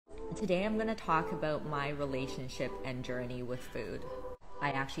Today I'm going to talk about my relationship and journey with food.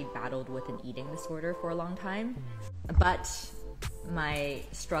 I actually battled with an eating disorder for a long time, but my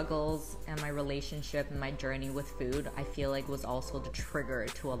struggles and my relationship and my journey with food, I feel like was also the trigger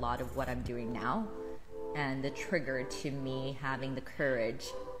to a lot of what I'm doing now, and the trigger to me having the courage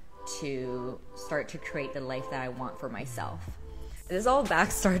to start to create the life that I want for myself. This all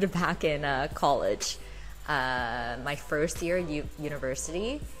started back in college, my first year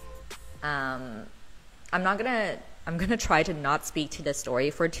university. I'm gonna try to not speak to the story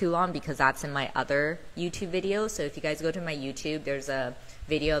for too long because that's in my other YouTube video. So if you guys go to my YouTube, there's a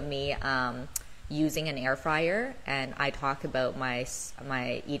video of me using an air fryer, and I talk about my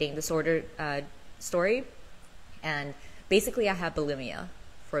eating disorder story. And basically, I have bulimia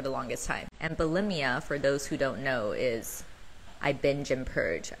for the longest time. And bulimia, for those who don't know, is I binge and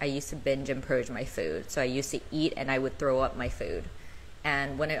purge. I used to binge and purge my food. So I used to eat and I would throw up my food.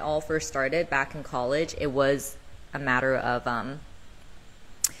 And when it all first started back in college, it was a matter of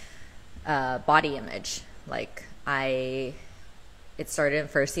body image. Like it started in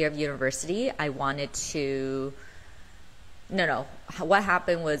first year of university. I wanted to, what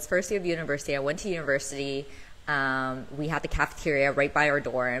happened was first year of university, I went to university. We had the cafeteria right by our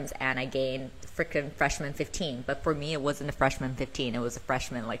dorms, and I gained freaking freshman 15. But for me, it wasn't a freshman 15. It was a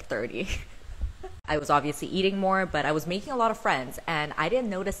freshman like 30. I was obviously eating more, but I was making a lot of friends, and I didn't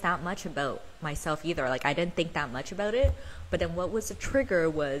notice that much about myself either. Like, I didn't think that much about it. But then what was the trigger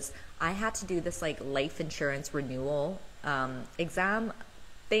was I had to do this like life insurance renewal exam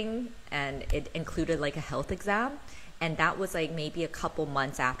thing, and it included like a health exam. And that was like maybe a couple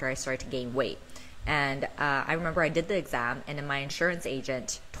months after I started to gain weight. And I remember I did the exam, and then my insurance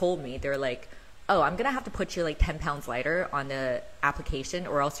agent told me, they're like, oh, I'm going to have to put you like 10 pounds lighter on the application,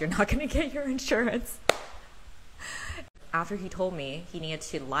 or else you're not going to get your insurance. After he told me he needed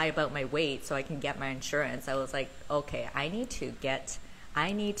to lie about my weight so I can get my insurance, I was like, okay, I need to get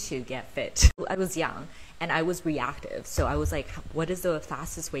fit. I was young and I was reactive. So I was like, what is the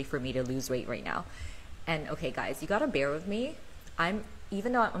fastest way for me to lose weight right now? And okay, guys, you got to bear with me.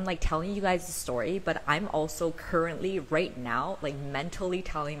 Even though I'm like telling you guys the story, but I'm also currently right now like mentally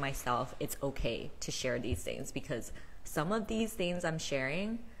telling myself it's okay to share these things, because some of these things I'm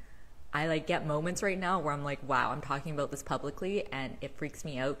sharing, I like get moments right now where I'm like, wow, I'm talking about this publicly, and it freaks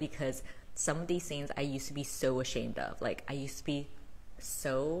me out because some of these things I used to be so ashamed of. Like I used to be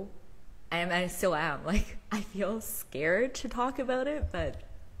I still am. Like I feel scared to talk about it, but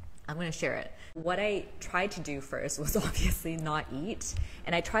I'm going to share it. What I tried to do first was obviously not eat,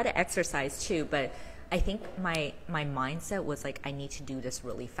 and I try to exercise too, but I think my mindset was like, I need to do this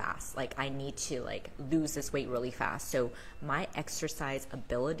really fast. Like I need to like lose this weight really fast. So my exercise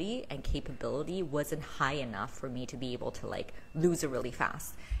ability and capability wasn't high enough for me to be able to like lose it really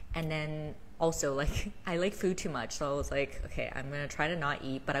fast. And then also like I like food too much, so I was like, okay, I'm gonna try to not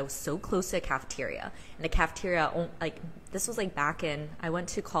eat. But I was so close to the cafeteria, and the cafeteria, like this was like back in, I went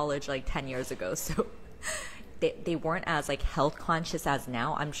to college like 10 years ago, so they weren't as like health conscious as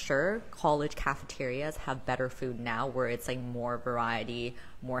now. I'm sure college cafeterias have better food now, where it's like more variety,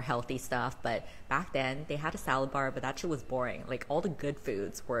 more healthy stuff. But back then they had a salad bar, but that shit was boring. Like all the good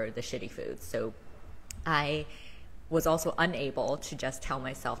foods were the shitty foods. So I was also unable to just tell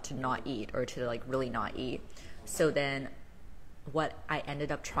myself to not eat, or to like really not eat. So then what I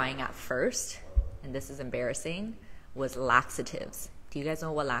ended up trying at first, and this is embarrassing, was laxatives. Do you guys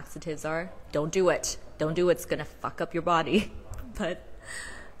know what laxatives are? Don't do it. Don't do it. It's gonna fuck up your body. But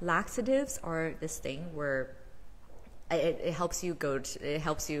laxatives are this thing where it helps you it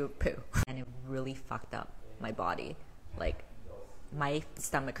helps you poo. And it really fucked up my body. Like my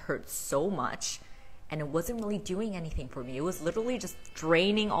stomach hurt so much, and it wasn't really doing anything for me. It was literally just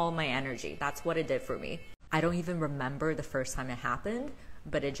draining all my energy. That's what it did for me. I don't even remember the first time it happened,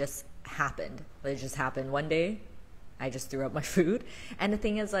 but it just happened. It just happened one day. I just threw up my food. And the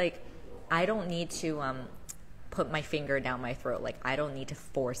thing is, like, I don't need to put my finger down my throat. Like, I don't need to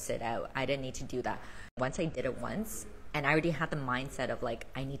force it out. I didn't need to do that. Once I did it once, and I already had the mindset of like,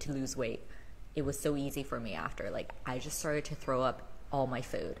 I need to lose weight, it was so easy for me after. Like, I just started to throw up all my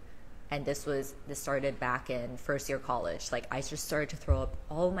food. And this started back in first year college. Like I just started to throw up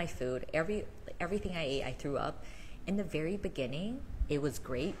all my food. Everything I ate, I threw up. In the very beginning, it was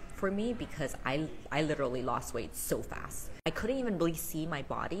great for me because I literally lost weight so fast. I couldn't even really see my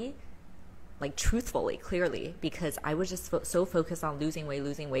body, like truthfully, clearly, because I was just so focused on losing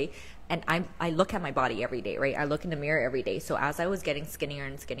weight. And I look at my body every day, right? I look in the mirror every day. So as I was getting skinnier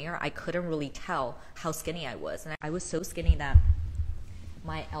and skinnier, I couldn't really tell how skinny I was. And I was so skinny that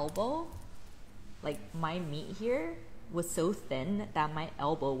my elbow, like my meat here, was so thin that my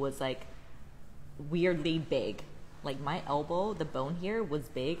elbow was like weirdly big. Like my elbow, the bone here was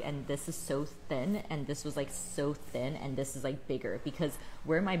big, and this is so thin, and this was like so thin, and this is like bigger, because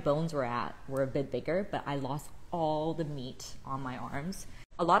where my bones were at were a bit bigger, but I lost all the meat on my arms.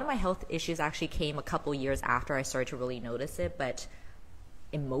 A lot of my health issues actually came a couple years after I started to really notice it, but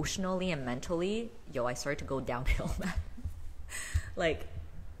emotionally and mentally, I started to go downhill. Like,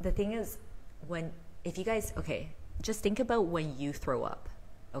 the thing is, if you guys, okay, just think about when you throw up.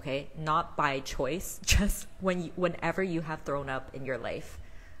 Okay, not by choice, just whenever you have thrown up in your life,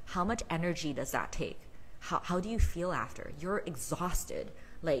 how much energy does that take? How do you feel after? You're exhausted.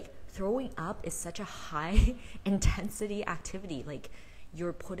 Like, throwing up is such a high intensity activity. Like,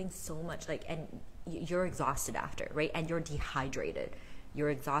 you're putting so much, like, and you're exhausted after, right? And you're dehydrated.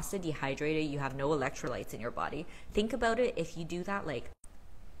 You're exhausted, dehydrated, you have no electrolytes in your body. Think about it if you do that like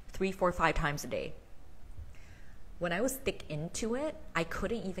 3, 4, 5 times a day. When I was thick into it, I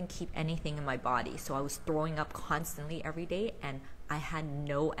couldn't even keep anything in my body. So I was throwing up constantly every day, and I had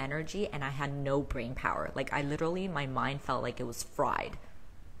no energy and I had no brain power. Like, I literally, my mind felt like it was fried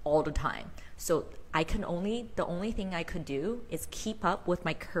all the time. So the only thing I could do is keep up with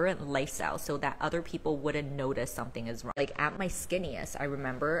my current lifestyle so that other people wouldn't notice something is wrong. Like, at my skinniest, I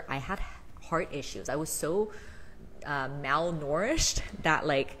remember I had heart issues. I was so malnourished that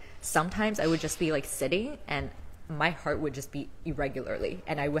like sometimes I would just be like sitting and my heart would just beat irregularly,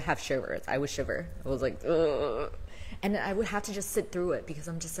 and I would have shivers. I would shiver. I was like, ugh. And I would have to just sit through it because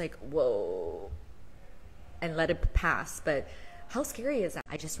I'm just like, whoa, and let it pass. But how scary is that?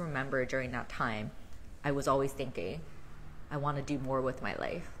 I just remember during that time, I was always thinking, I want to do more with my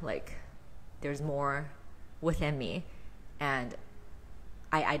life. Like, there's more within me, and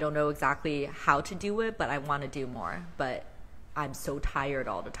I don't know exactly how to do it, but I want to do more. But I'm so tired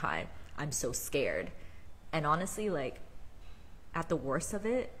all the time. I'm so scared. And honestly, like, at the worst of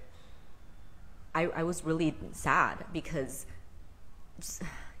it, I was really sad because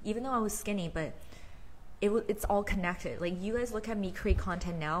even though I was skinny, but it's all connected. Like, you guys look at me create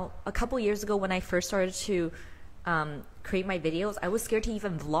content now. A couple years ago when I first started to create my videos, I was scared to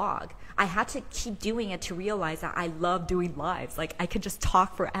even vlog. I had to keep doing it to realize that I love doing lives. Like, I could just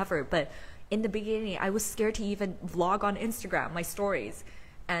talk forever. But in the beginning, I was scared to even vlog on Instagram, my stories.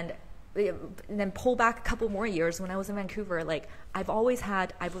 And then pull back a couple more years when I was in Vancouver, like, I've always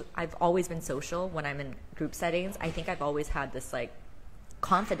been social when I'm in group settings. I think I've always had this like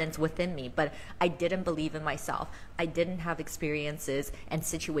confidence within me, but I didn't believe in myself. I didn't have experiences and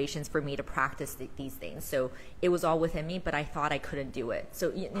situations for me to practice these things. So it was all within me, but I thought I couldn't do it.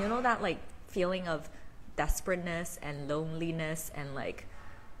 So you know that like feeling of desperateness and loneliness and like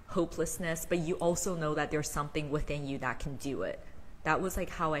hopelessness, but you also know that there's something within you that can do it. That was like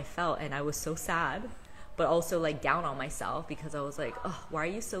how I felt, and I was so sad, but also like down on myself because I was like, oh, why are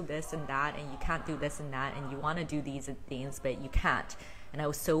you so this and that, and you can't do this and that, and you want to do these things, but you can't. And I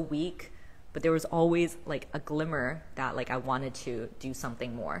was so weak, but there was always like a glimmer that like I wanted to do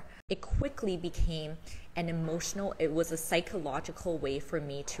something more. It quickly became it was a psychological way for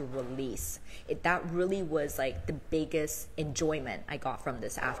me to release. That really was like the biggest enjoyment I got from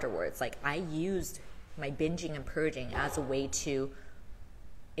this afterwards. Like, I used my binging and purging as a way to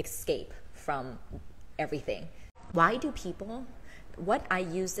escape from everything. What I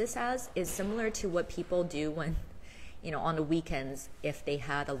use this as is similar to what people do when, on the weekends, if they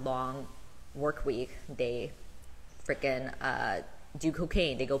had a long work week, they freaking do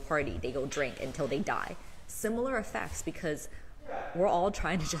cocaine, they go party, they go drink until they die. Similar effects, because we're all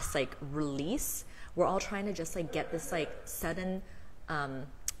trying to just like release. We're all trying to just like get this like sudden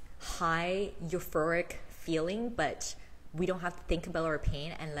high euphoric feeling, but we don't have to think about our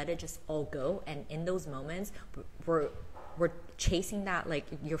pain and let it just all go. And in those moments, we're chasing that like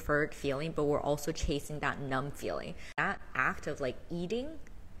euphoric feeling, but we're also chasing that numb feeling. That act of like eating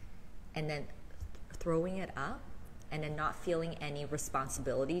and then throwing it up and then not feeling any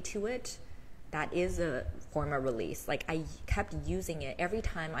responsibility to it, that is a form of release. Like, I kept using it every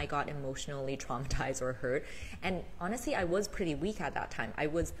time I got emotionally traumatized or hurt. And honestly, I was pretty weak at that time. I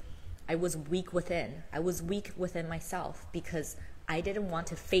was weak within. I was weak within myself because I didn't want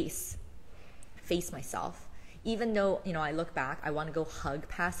to face myself. Even though, I look back, I want to go hug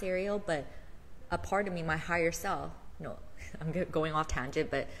past Ariel, but a part of me, my higher self, I'm going off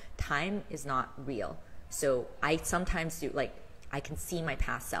tangent, but time is not real. So I sometimes do, like, I can see my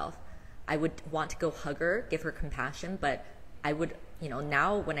past self. I would want to go hug her, give her compassion, but I would,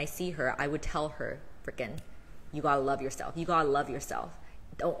 now when I see her, I would tell her, freaking, you gotta love yourself. You gotta love yourself.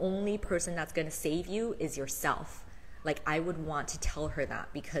 The only person that's going to save you is yourself. Like, I would want to tell her that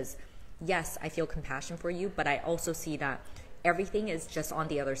because yes, I feel compassion for you, but I also see that everything is just on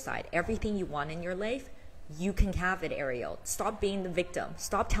the other side. Everything you want in your life, you can have it, Ariel. Stop being the victim.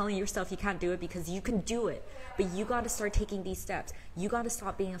 Stop telling yourself you can't do it, because you can do it. But you got to start taking these steps. You got to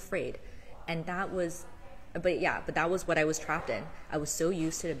stop being afraid. And that was, but that was what I was trapped in. I was so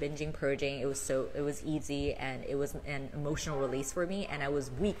used to the binging, purging. It was easy, and it was an emotional release for me, and I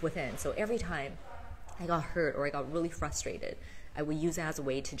was weak within. So every time I got hurt or I got really frustrated, I would use it as a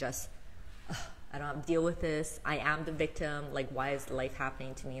way to just, I don't have to deal with this. I am the victim. Like, why is life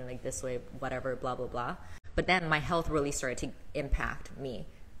happening to me like this way? Whatever, blah, blah, blah. But then my health really started to impact me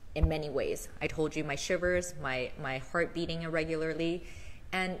in many ways. I told you, my shivers, my heart beating irregularly,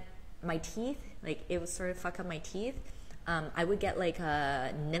 and my teeth, like, it would sort of fuck up my teeth. I would get like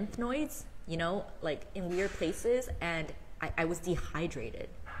lymph nodes, you know, like in weird places, and I was dehydrated.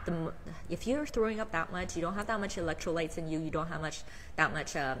 If you're throwing up that much, you don't have that much electrolytes in you, you don't have that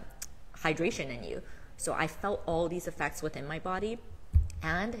much hydration in you. So I felt all these effects within my body,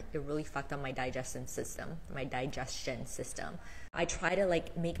 and it really fucked up my digestion system. I try to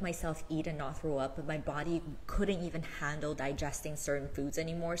like make myself eat and not throw up, but my body couldn't even handle digesting certain foods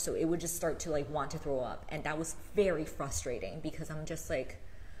anymore. So it would just start to like want to throw up. And that was very frustrating, because I'm just like,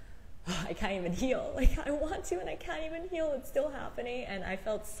 oh, I can't even heal. Like, I want to, and I can't even heal. It's still happening. And I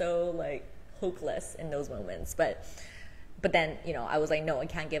felt so like hopeless in those moments. But then, you know, I was like, no, I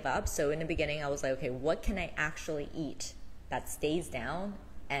can't give up. So in the beginning, I was like, okay, what can I actually eat that stays down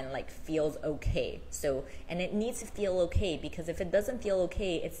and like feels okay? So, and it needs to feel okay, because if it doesn't feel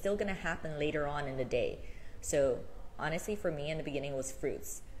okay, it's still gonna happen later on in the day. So honestly, for me in the beginning, it was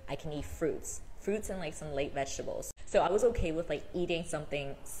fruits. I can eat fruits and like some late vegetables. So I was okay with like eating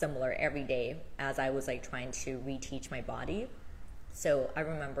something similar every day as I was like trying to reteach my body. So I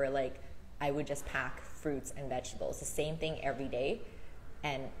remember like I would just pack fruits and vegetables, the same thing every day,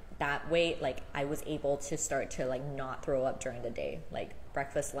 and that way like I was able to start to like not throw up during the day, like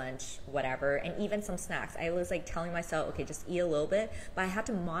breakfast, lunch, whatever, and even some snacks. I was like telling myself, okay, just eat a little bit, but I had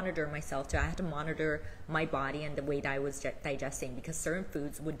to monitor myself too. I had to monitor my body and the way that I was digesting, because certain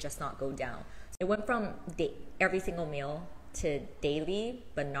foods would just not go down. It went from every single meal to daily,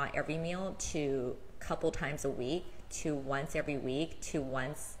 but not every meal, to couple times a week, to once every week, to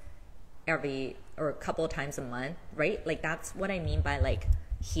once every, or a couple of times a month, right? Like, that's what I mean by like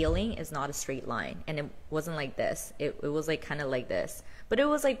healing is not a straight line. And it wasn't like this. It was like kind of like this, but it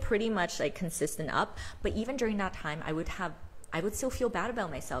was like pretty much like consistent up. But even during that time, I would still feel bad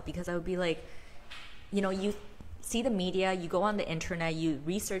about myself, because I would be like, you know, you see the media, you go on the internet, you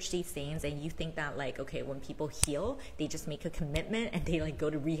research these things, and you think that like, okay, when people heal, they just make a commitment and they like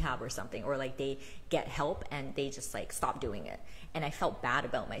go to rehab or something, or like they get help and they just like stop doing it. And I felt bad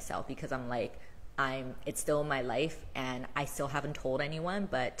about myself, because I'm like, it's still my life and I still haven't told anyone,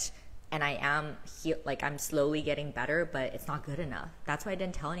 and I am like, I'm slowly getting better, but it's not good enough. That's why I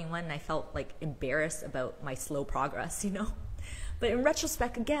didn't tell anyone, and I felt like embarrassed about my slow progress, you know? But in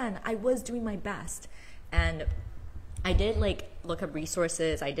retrospect, again, I was doing my best, and I did like look up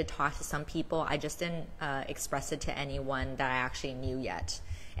resources. I did talk to some people. I just didn't express it to anyone that I actually knew yet.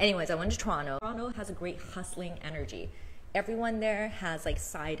 Anyways, I went to Toronto. Toronto has a great hustling energy. Everyone there has like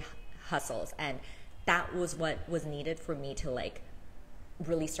side hustles, and that was what was needed for me to like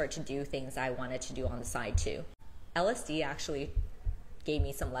really start to do things I wanted to do on the side too. LSD actually gave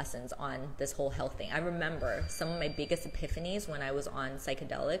me some lessons on this whole health thing. I remember some of my biggest epiphanies when I was on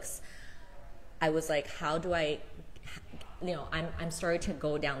psychedelics. I was like, how do I, you know, I'm starting to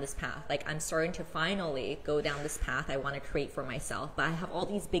go down this path. Like, I'm starting to finally go down this path I want to create for myself. But I have all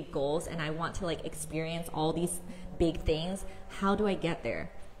these big goals, and I want to like experience all these big things. How do I get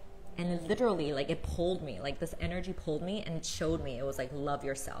there? And it literally, like, it pulled me, like this energy pulled me, and it showed me. It was like, love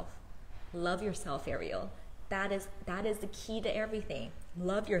yourself. Love yourself, Ariel. That is the key to everything.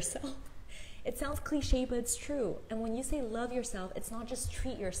 Love yourself. It sounds cliche, but it's true. And when you say love yourself, it's not just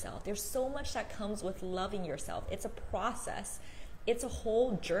treat yourself. There's so much that comes with loving yourself. It's a process. It's a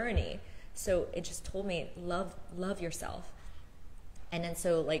whole journey. So it just told me, love yourself. And then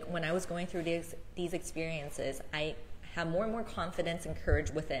so like when I was going through these experiences, I have more and more confidence and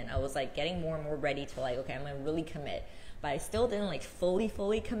courage within. I was like getting more and more ready to like, okay, I'm gonna really commit. But I still didn't like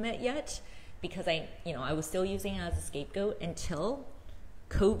fully commit yet, because I was still using it as a scapegoat until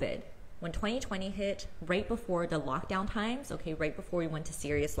COVID. When 2020 hit, right before the lockdown times, okay, right before we went to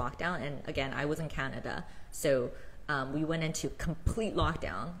serious lockdown, and again, I was in Canada, so we went into complete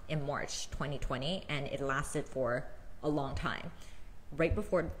lockdown in March 2020, and it lasted for a long time. Right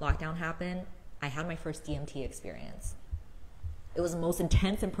before lockdown happened, I had my first DMT experience. It was the most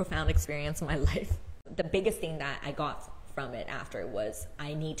intense and profound experience in my life. The biggest thing that I got from it after was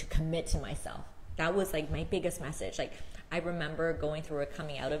I need to commit to myself. That was like my biggest message. Like I remember going through it,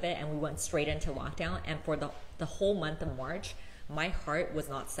 coming out of it, and we went straight into lockdown. And for the whole month of March, my heart was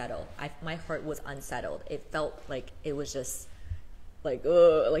not settled. My heart was unsettled. It felt like it was just like,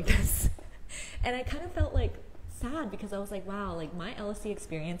 ugh, like this. And I kind of felt like sad because I was like, wow, like my LSD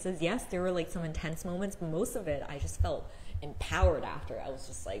experiences, yes, there were like some intense moments, but most of it, I just felt empowered after. I was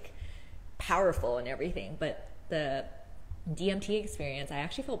just like powerful and everything. But the DMT experience, I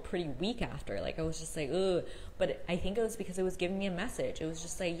actually felt pretty weak after. Like I was just like, ugh. But I think it was because it was giving me a message. It was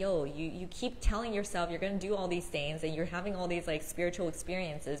just like, yo, you keep telling yourself you're going to do all these things and you're having all these like spiritual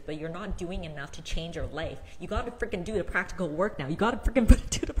experiences, but you're not doing enough to change your life. You got to freaking do the practical work now. You got to freaking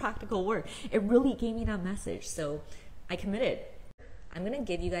do the practical work. It really gave me that message. So I committed. I'm going to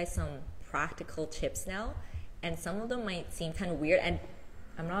give you guys some practical tips now. And some of them might seem kind of weird. And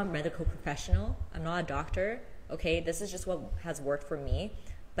I'm not a medical professional. I'm not a doctor. Okay, this is just what has worked for me.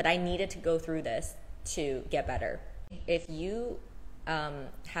 But I needed to go through this to get better. If you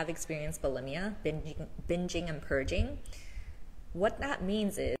have experienced bulimia, binging and purging, what that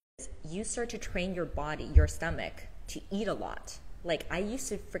means is you start to train your body, your stomach, to eat a lot. Like I used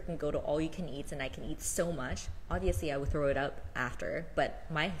to freaking go to all you can eats and I can eat so much. Obviously I would throw it up after, but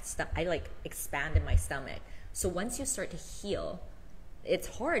I like expanded my stomach. So once you start to heal,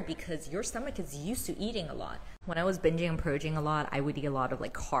 it's hard because your stomach is used to eating a lot. When I was binging and purging a lot, I would eat a lot of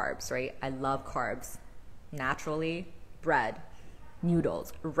like carbs, right? I love carbs. Naturally, bread,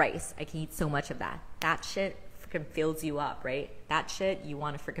 noodles, rice. I can eat so much of that. That shit freaking fills you up, right? That shit you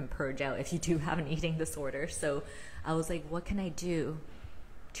want to freaking purge out if you do have an eating disorder. So I was like, what can I do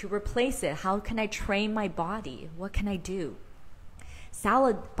to replace it? How can I train my body? What can I do?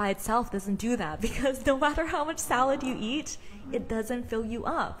 Salad by itself doesn't do that because no matter how much salad you eat, it doesn't fill you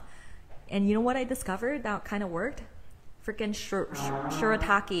up. And you know what I discovered that kind of worked? Freaking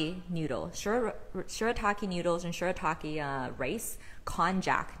shirataki noodles. Shirataki noodles and shirataki rice.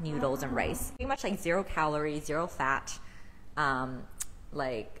 Konjac noodles and rice. Pretty much like 0 calories, 0 fat,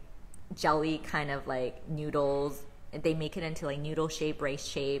 like jelly kind of like noodles. They make it into like noodle shape, rice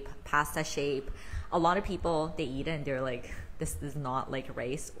shape, pasta shape. A lot of people, they eat it and they're like, this is not like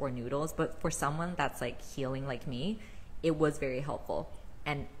rice or noodles. But for someone that's like healing like me, it was very helpful.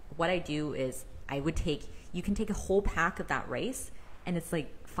 And what I do is you can take a whole pack of that rice and it's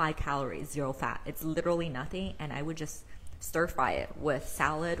like 5 calories, 0 fat. It's literally nothing. And I would just stir fry it with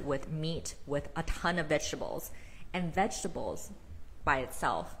salad, with meat, with a ton of vegetables. And vegetables by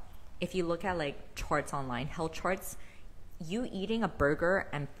itself, if you look at like charts online, health charts, you eating a burger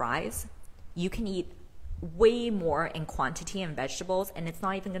and fries, you can eat way more in quantity in vegetables and it's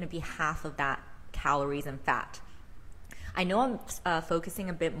not even going to be half of that calories and fat. I know I'm focusing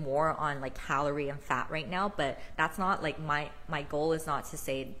a bit more on like calorie and fat right now, but that's not like my goal is not to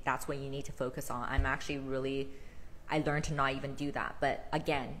say that's what you need to focus on. I'm actually I learned to not even do that. But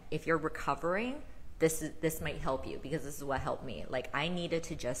again, if you're recovering, this might help you because this is what helped me. Like I needed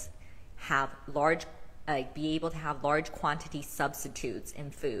to just have be able to have large quantity substitutes in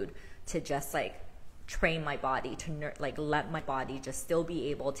food to just like train my body to like let my body just still be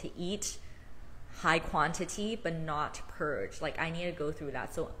able to eat high quantity but not purge. Like I need to go through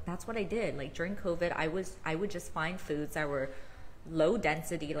that. So that's what I did. Like during COVID, I would just find foods that were low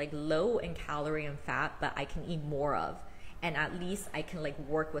density, like low in calorie and fat, but I can eat more of, and at least I can like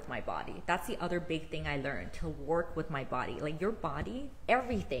work with my body. That's the other big thing I learned, to work with my body. Like your body,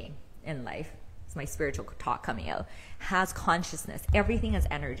 everything in life, it's my spiritual talk coming out, has consciousness. Everything has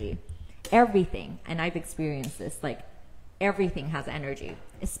energy. Everything. And I've experienced this, like everything has energy,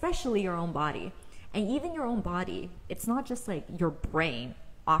 especially your own body. And even your own body, it's not just like your brain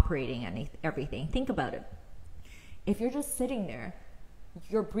operating everything. Think about it. If you're just sitting there,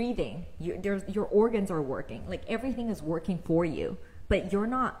 you're breathing, your organs are working, like everything is working for you, but you're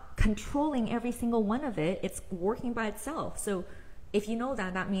not controlling every single one of it. It's working by itself. So if you know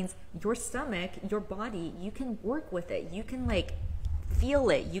that, that means your stomach, your body, you can work with it. You can like feel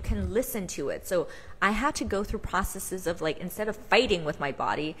it, you can listen to it. So I had to go through processes of like, instead of fighting with my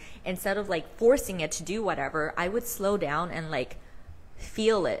body, instead of like forcing it to do whatever, I would slow down and like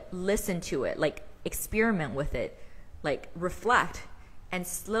feel it, listen to it, like experiment with it, like reflect. And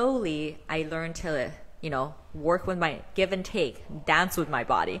slowly I learned to, work with my give and take, dance with my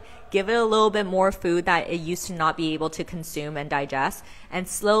body, give it a little bit more food that it used to not be able to consume and digest, and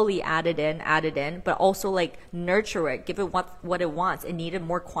slowly add it in, but also like nurture it, give it what it wants. It needed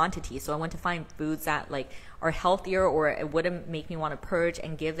more quantity. So I went to find foods that like are healthier or it wouldn't make me want to purge,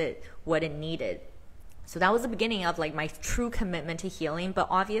 and give it what it needed. So that was the beginning of like my true commitment to healing. But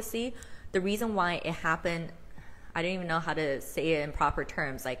obviously the reason why it happened I don't even know how to say it in proper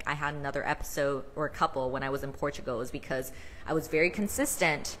terms. Like I had another episode or a couple when I was in Portugal. It was because I was very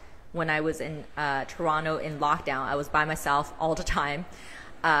consistent when I was in Toronto in lockdown. I was by myself all the time.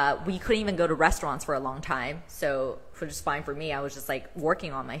 We couldn't even go to restaurants for a long time. So which is fine for me. I was just like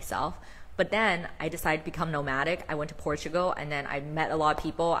working on myself. But then I decided to become nomadic. I went to Portugal and then I met a lot of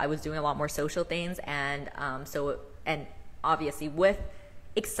people. I was doing a lot more social things. And and obviously with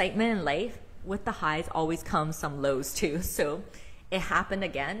excitement in life, with the highs always comes some lows too. So it happened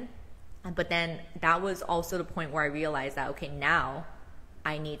again. But then that was also the point where I realized that, okay, now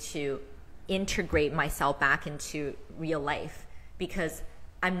I need to integrate myself back into real life, because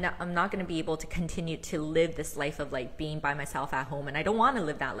I'm not going to be able to continue to live this life of like being by myself at home. And I don't want to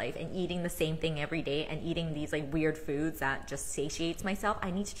live that life and eating the same thing every day and eating these like weird foods that just satiates myself.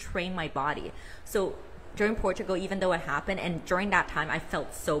 I need to train my body. So during Portugal, even though it happened, and during that time, I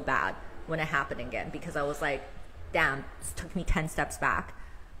felt so bad when it happened again, because I was like, damn, this took me 10 steps back.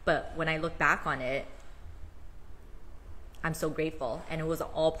 But when I look back on it, I'm so grateful, and it was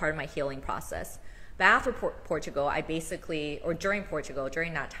all part of my healing process. But after Portugal, during Portugal,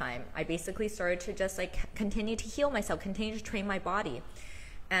 during that time, I basically started to just like continue to heal myself, continue to train my body.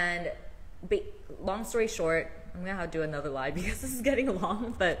 And long story short, I'm gonna have to do another live because this is getting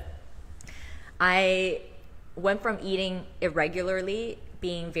long, but I went from eating irregularly,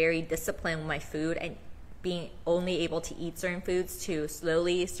 being very disciplined with my food, and being only able to eat certain foods, to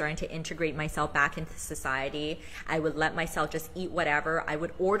slowly starting to integrate myself back into society. I would let myself just eat whatever. I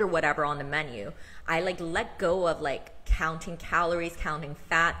would order whatever on the menu. I like let go of like counting calories, counting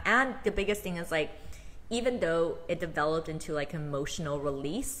fat. And the biggest thing is like, even though it developed into like emotional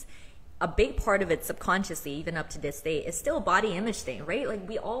release, a big part of it subconsciously, even up to this day, is still a body image thing, right? Like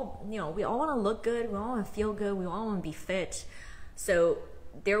we all want to look good. We all want to feel good. We all want to be fit. So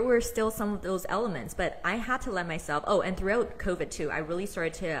there were still some of those elements, but I had to let myself, and throughout COVID too, I really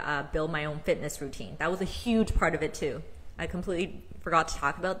started to build my own fitness routine. That was a huge part of it too. I completely forgot to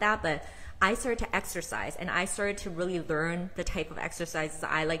talk about that, but I started to exercise, and I started to really learn the type of exercises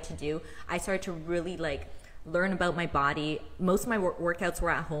I like to do. I started to really like learn about my body. Most of my workouts were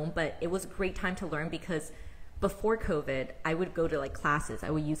at home, but it was a great time to learn, because before COVID, I would go to like classes. I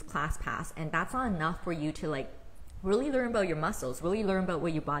would use ClassPass, and that's not enough for you to like really learn about your muscles, really learn about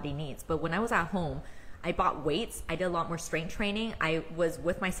what your body needs. But when I was at home, I bought weights. I did a lot more strength training. I was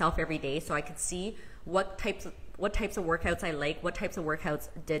with myself every day, so I could see what types of workouts I like, what types of workouts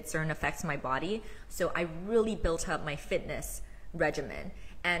did certain effects in my body. So I really built up my fitness regimen.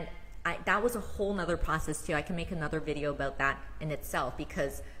 And that was a whole nother process too. I can make another video about that in itself,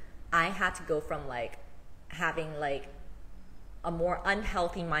 because I had to go from like having like a more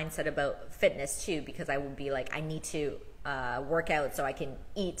unhealthy mindset about fitness too, because I would be like, I need to work out so I can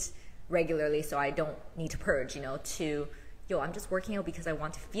eat regularly so I don't need to purge, to, I'm just working out because I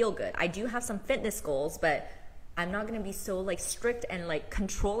want to feel good. I do have some fitness goals, but I'm not going to be so like strict and like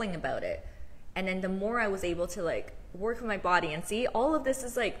controlling about it. And then the more I was able to like work with my body, and see, all of this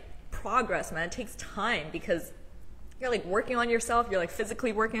is like progress, man. It takes time, because you're like working on yourself, you're like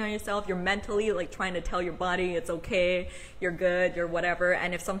physically working on yourself, you're mentally like trying to tell your body it's okay, you're good, you're whatever.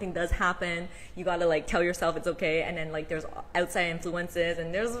 And if something does happen, you gotta like tell yourself it's okay. And then like there's outside influences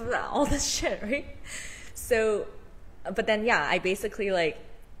and there's all this shit, right? So, but then yeah, I basically like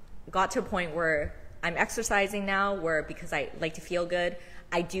got to a point where I'm exercising now, where because I like to feel good,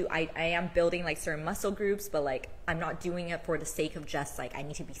 I am building like certain muscle groups, but like I'm not doing it for the sake of just like I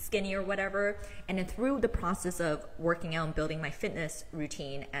need to be skinny or whatever. And then through the process of working out and building my fitness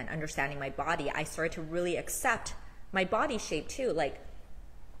routine and understanding my body, I started to really accept my body shape too, like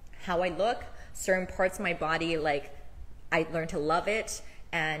how I look, certain parts of my body, like I learned to love it.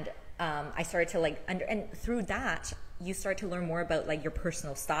 And I started to like and through that you start to learn more about like your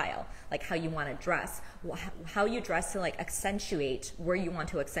personal style, like how you want to dress, how you dress to like accentuate where you want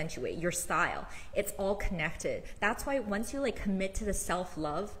to accentuate your style. It's all connected. That's why once you like commit to the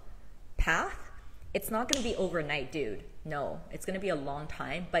self-love path, it's not going to be overnight, dude. No, it's going to be a long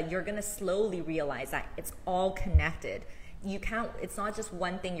time, but you're going to slowly realize that it's all connected. It's not just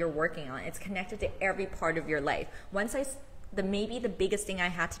one thing you're working on. It's connected to every part of your life. Maybe the biggest thing I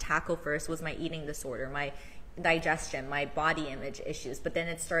had to tackle first was my eating disorder, my digestion, my body image issues, but then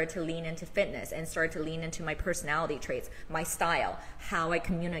it started to lean into fitness and started to lean into my personality traits, my style, how I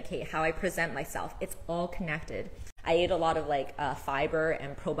communicate, how I present myself. It's all connected. I ate a lot of like fiber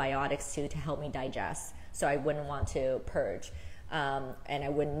and probiotics too to help me digest, so I wouldn't want to purge, and I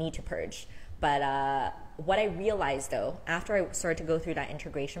wouldn't need to purge. But what I realized though, after I started to go through that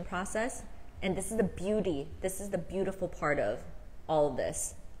integration process, and this is the beautiful part of all of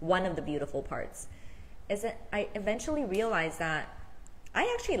this, one of the beautiful parts, is that I eventually realized that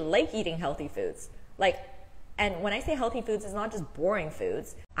I actually like eating healthy foods. Like, and when I say healthy foods, it's not just boring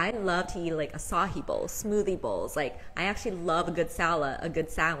foods. I love to eat like acai bowls, smoothie bowls. Like, I actually love a good salad, a good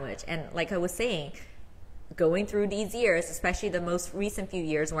sandwich. And like I was saying, going through these years, especially the most recent few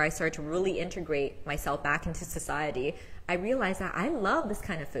years where I started to really integrate myself back into society, I realized that I love this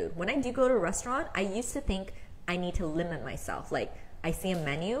kind of food. When I do go to a restaurant, I used to think I need to limit myself. Like, I see a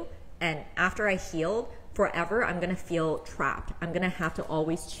menu, and after I healed, forever I'm gonna feel trapped. I'm gonna have to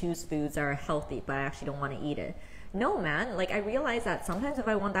always choose foods that are healthy, but I actually don't want to eat it. No, man, like I realize that sometimes if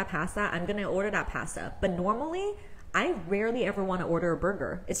I want that pasta, I'm gonna order that pasta. But normally, I rarely ever want to order a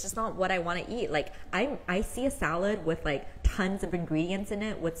burger. It's just not what I want to eat. Like I see a salad with like tons of ingredients in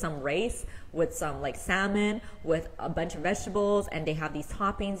it, with some rice, with some like salmon, with a bunch of vegetables, and they have these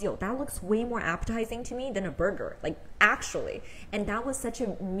toppings. Yo, that looks way more appetizing to me than a burger. Like, actually. And that was such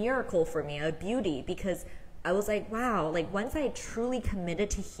a miracle for me, a beauty, because I was like, wow, like once I truly committed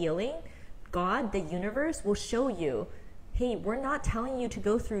to healing, God, the universe will show you, hey, we're not telling you to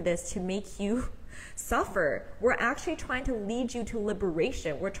go through this to make you suffer. We're actually trying to lead you to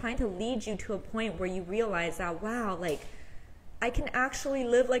liberation. We're trying to lead you to a point where you realize that, wow, like I can actually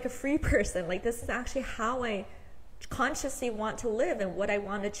live like a free person. Like, this is actually how I consciously want to live and what I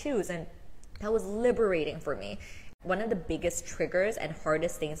want to choose. And that was liberating for me. One of the biggest triggers and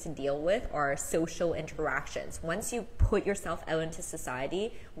hardest things to deal with are social interactions. Once you put yourself out into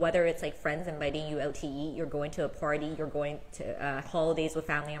society, whether it's like friends inviting you out to eat, you're going to a party, you're going to holidays with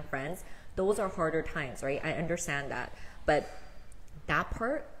family and friends, those are harder times, right? I understand that. But that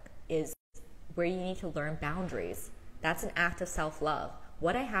part is where you need to learn boundaries. That's an act of self-love.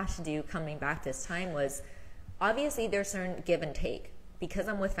 What I had to do coming back this time was, obviously there's certain give and take. Because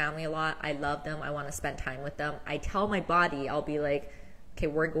I'm with family a lot, I love them, I want to spend time with them. I tell my body, I'll be like, okay,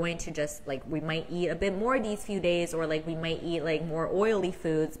 we're going to just like, we might eat a bit more these few days, or like we might eat like more oily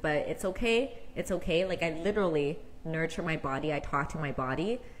foods, but it's okay. It's okay. Like, I literally nurture my body. I talk to my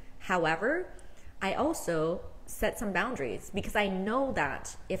body. However, I also set some boundaries, because I know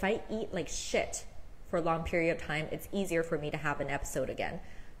that if I eat like shit for a long period of time, it's easier for me to have an episode again.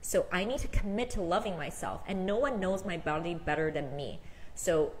 So I need to commit to loving myself, and no one knows my body better than me.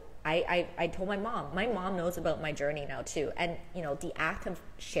 So I told my mom knows about my journey now too. And you know, the act of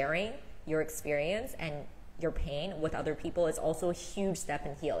sharing your experience and your pain with other people is also a huge step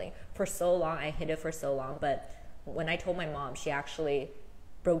in healing. For so long, I hid it for so long, but when I told my mom, she actually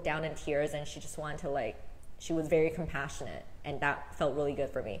broke down in tears, and she just wanted to like, she was very compassionate, and that felt really good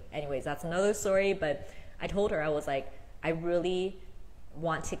for me. Anyways, that's another story, but I told her, I was like, I really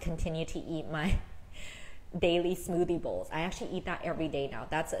want to continue to eat my daily smoothie bowls. I actually eat that every day now.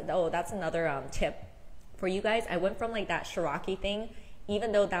 That's another tip for you guys. I went from like that Shiraki thing,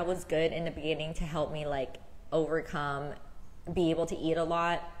 even though that was good in the beginning to help me like overcome, be able to eat a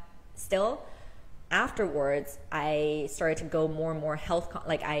lot. Still, afterwards, I started to go more and more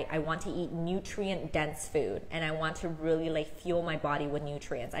I want to eat nutrient dense food, and I want to really like fuel my body with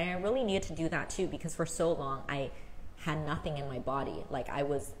nutrients. And I really needed to do that too, because for so long I had nothing in my body. Like, I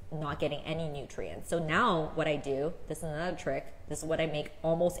was not getting any nutrients. So now what I do, this is another trick, this is what I make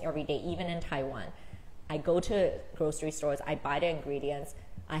almost every day, even in Taiwan. I go to grocery stores, I buy the ingredients,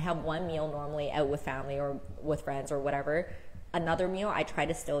 I have one meal normally out with family or with friends or whatever. Another meal, I try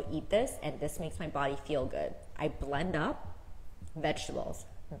to still eat this, and this makes my body feel good. I blend up vegetables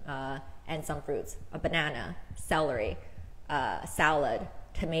and some fruits, a banana, celery, salad,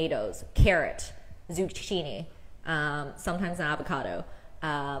 tomatoes, carrot, zucchini, sometimes an avocado.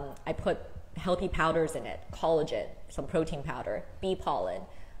 I put healthy powders in it, collagen, some protein powder, bee pollen.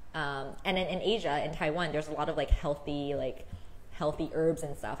 And in Asia, in Taiwan, there's a lot of like healthy herbs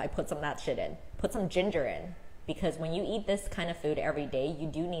and stuff. I put some of that shit in. Put some ginger in. Because when you eat this kind of food every day, you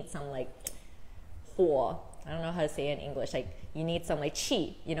do need some like huo. I don't know how to say it in English. Like, you need some like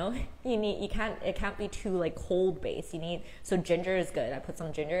qi, you know? It can't be too like cold based. So ginger is good. I put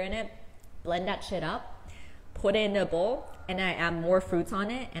some ginger in it, blend that shit up, put it in a bowl, and I add more fruits on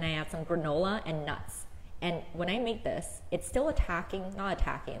it, and I add some granola and nuts. And when I make this, it's still not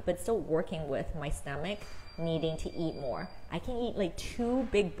attacking, but still working with my stomach needing to eat more. I can eat like 2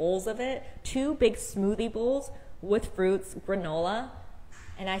 big bowls of it, 2 big smoothie bowls with fruits, granola,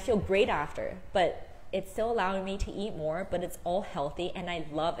 and I feel great after. But it's still allowing me to eat more, but it's all healthy, and I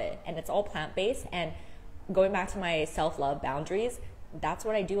love it. And it's all plant-based. And going back to my self-love boundaries, that's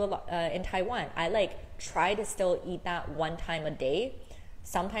what I do a lot in Taiwan. I like try to still eat that one time a day.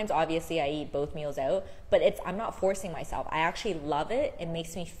 Sometimes, obviously, I eat both meals out, but I'm not forcing myself. I actually love it. It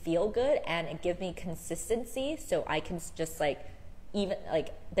makes me feel good, and it gives me consistency, so I can just like even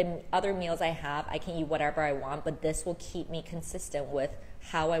like the other meals I have, I can eat whatever I want, but this will keep me consistent with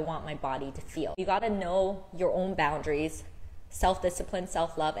how I want my body to feel. You got to know your own boundaries, self-discipline,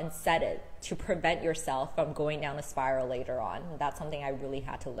 self-love, and set it to prevent yourself from going down a spiral later on. That's something I really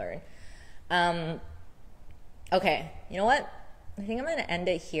had to learn. Okay, you know what? I think I'm going to end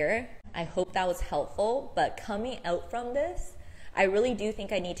it here. I hope that was helpful, but coming out from this, I really do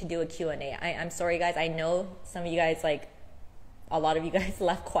think I need to do a Q&A. I'm sorry, guys. I know some of you guys, like a lot of you guys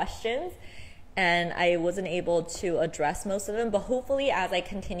left questions, and I wasn't able to address most of them, but hopefully as I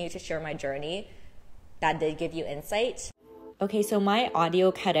continue to share my journey, that did give you insight. Okay, so my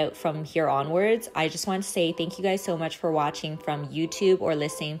audio cut out from here onwards. I just want to say thank you guys so much for watching from YouTube or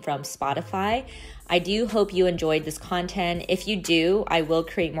listening from Spotify. I do hope you enjoyed this content. If you do, I will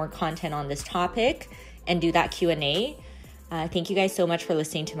create more content on this topic and do that Q&A. Thank you guys so much for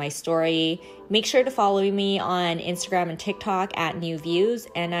listening to my story. Make sure to follow me on Instagram and TikTok at newviews,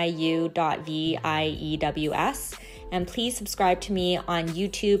 niu.views. And please subscribe to me on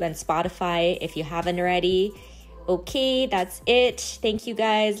YouTube and Spotify if you haven't already. Okay, that's it. Thank you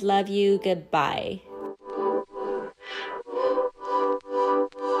guys. Love you. Goodbye.